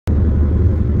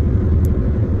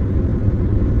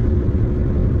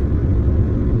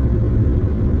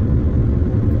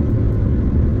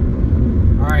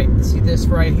this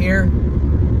right here.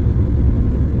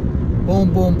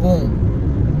 Boom, boom,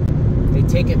 boom. They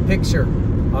take a picture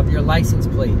of your license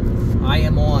plate. I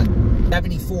am on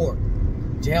 74.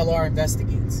 JLR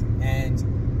Investigates. And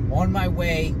on my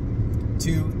way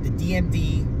to the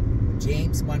DMV,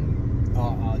 James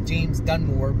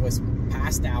Dunmore was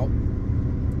passed out.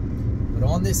 But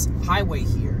on this highway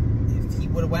here, if he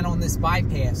would have went on this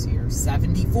bypass here,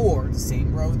 74, the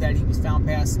same road that he was found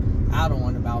passed out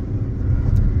on, about,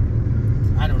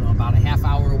 I don't know, about a half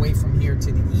hour away from here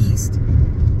to the east,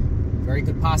 very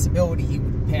good possibility he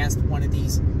would have passed one of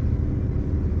these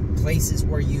places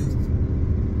where your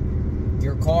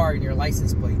car and your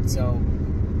license plate. So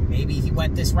maybe he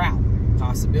went this route.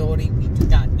 Possibility, we do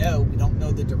not know. We don't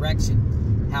know the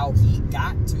direction, how he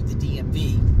got to the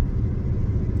DMV.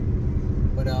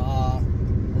 But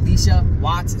Allisha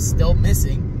Watts is still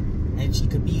missing, and she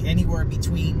could be anywhere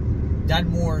between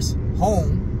Dunmore's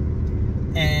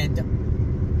home and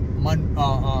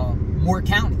Moore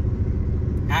County,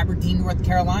 Aberdeen, North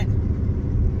Carolina,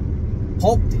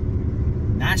 Polkton,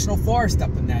 National Forest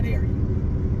up in that area.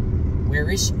 Where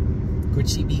is she? Could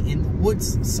she be in the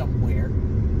woods somewhere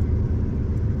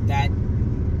that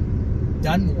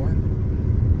Dunmore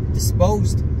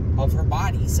disposed of her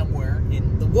body somewhere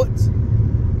in the woods?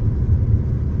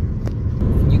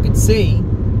 And you can see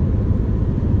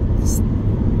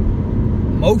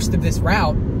most of this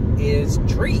route is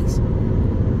trees.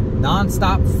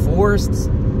 Non-stop forests,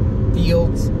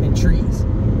 fields, and trees.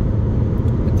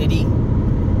 But did he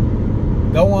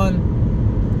go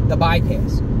on the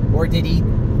bypass? Or did he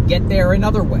get there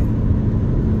another way?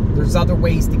 There's other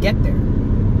ways to get there.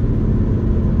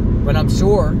 But I'm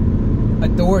sure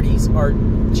authorities are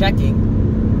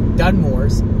checking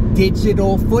Dunmore's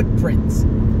digital footprints.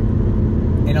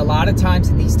 And a lot of times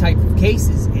in these type of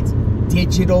cases, it's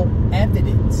digital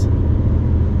evidence.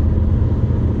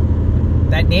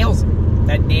 That nails it.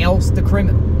 That nails the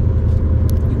criminal.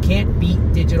 You can't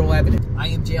beat digital evidence. I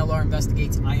am JLR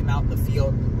Investigates. I am out in the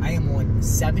field. I am on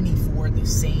 74, the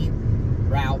same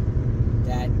route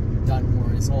that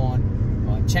Dunmore is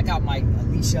on. Check out my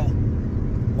Allisha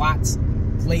Watts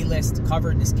playlist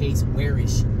covering this case. Where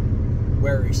is she?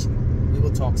 Where is she? We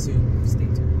will talk soon. Stay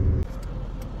tuned.